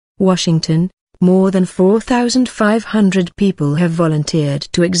Washington, more than 4,500 people have volunteered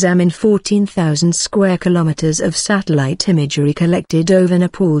to examine 14,000 square kilometers of satellite imagery collected over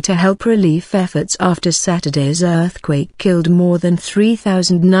Nepal to help relief efforts after Saturday's earthquake killed more than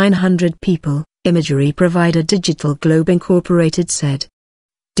 3,900 people, imagery provider DigitalGlobe Inc. said.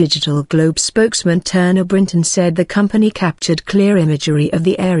 DigitalGlobe spokesman Turner Brinton said the company captured clear imagery of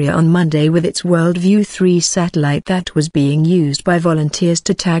the area on Monday with its WorldView 3 satellite that was being used by volunteers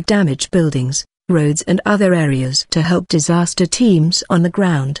to tag damaged buildings, roads and other areas to help disaster teams on the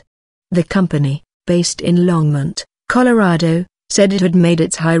ground. The company, based in Longmont, Colorado, said it had made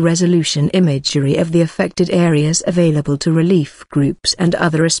its high-resolution imagery of the affected areas available to relief groups and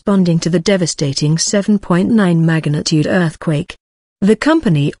others responding to the devastating 7.9 magnitude earthquake. The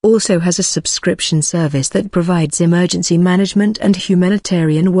company also has a subscription service that provides emergency management and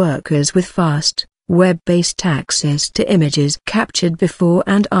humanitarian workers with fast, web-based access to images captured before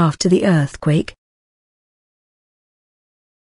and after the earthquake.